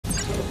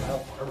Kyle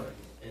Farmer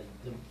and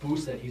the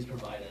boost that he's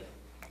provided.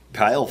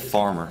 Kyle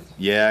Farmer.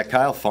 Yeah,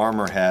 Kyle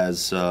Farmer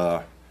has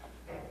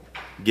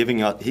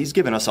he's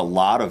given us a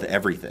lot of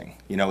everything.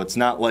 You know, it's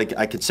not like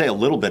I could say a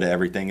little bit of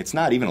everything. It's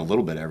not even a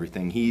little bit of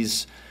everything.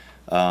 He's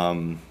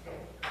been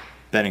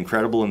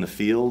incredible in the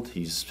field.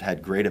 He's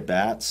had great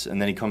at-bats,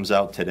 and then he comes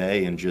out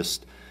today and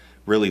just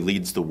really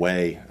leads the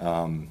way.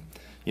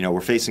 You know,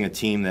 we're facing a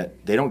team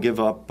that they don't give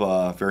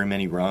up very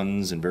many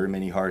runs and very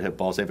many hard hit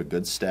balls. They have a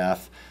good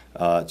staff.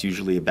 It's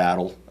usually a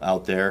battle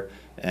out there.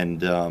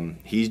 And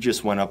he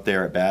just went up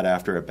there at bat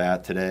after at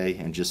bat today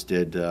and just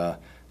did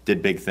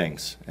big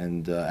things.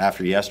 And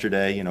after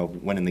yesterday, you know,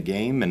 winning the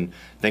game and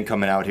then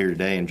coming out here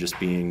today and just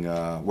being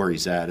where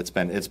he's at, it's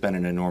been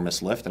an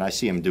enormous lift. And I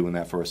see him doing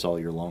that for us all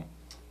year long.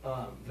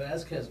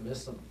 Vasquez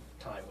missed some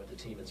time with the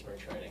team in spring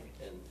training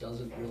and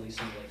doesn't really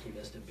seem like he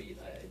missed a beat.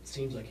 It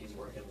seems like he's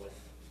working with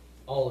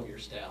all of your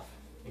staff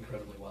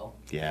incredibly well.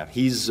 Yeah,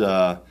 he's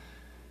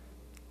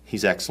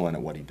excellent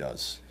at what he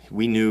does.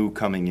 We knew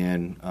coming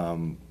in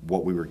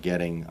what we were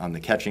getting on the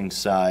catching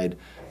side,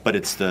 but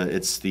it's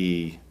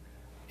the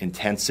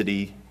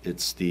intensity,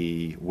 it's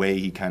the way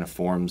he kind of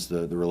forms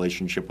the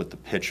relationship with the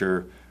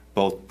pitcher,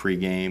 both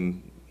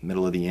pregame,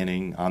 middle of the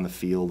inning, on the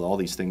field, all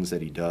these things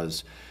that he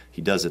does.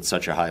 He does at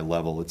such a high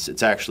level.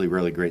 It's actually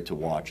really great to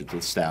watch.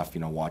 The staff,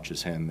 you know,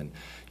 watches him, and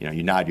you know,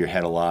 you nod your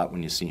head a lot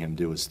when you see him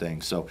do his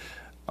thing. So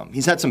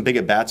he's had some big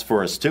at bats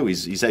for us too.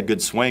 He's had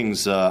good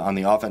swings on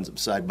the offensive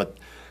side, but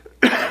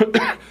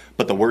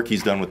but the work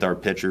he's done with our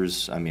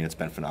pitchers, I mean, it's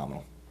been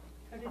phenomenal.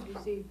 How did you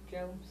see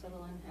Joe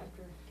settle in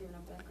after giving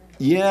up that game?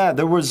 Yeah,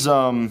 there was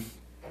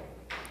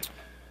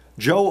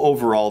Joe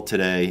overall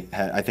today.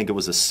 I think it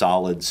was a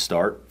solid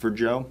start for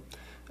Joe.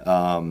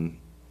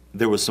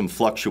 There was some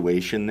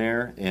fluctuation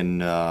there,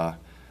 and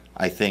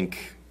I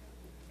think,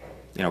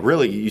 you know,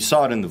 really you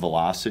saw it in the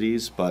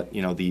velocities, but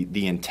you know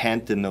the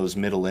intent in those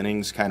middle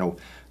innings kind of,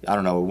 I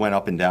don't know, went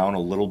up and down a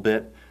little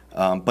bit.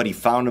 But he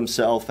found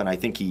himself, and I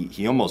think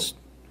he almost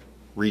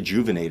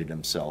rejuvenated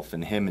himself.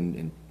 And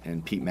him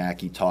and Pete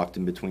Mackey talked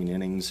in between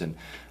innings, and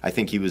I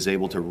think he was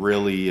able to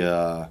really,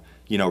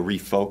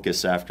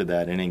 refocus after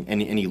that inning.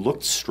 And he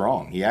looked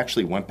strong. He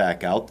actually went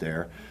back out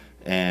there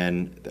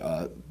and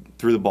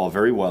threw the ball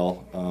very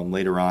well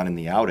later on in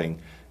the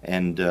outing.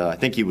 And I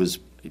think he was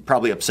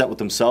probably upset with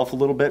himself a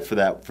little bit for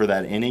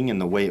that inning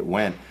and the way it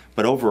went.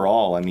 But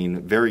overall, I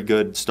mean, very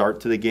good start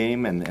to the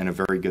game and a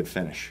very good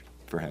finish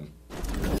for him.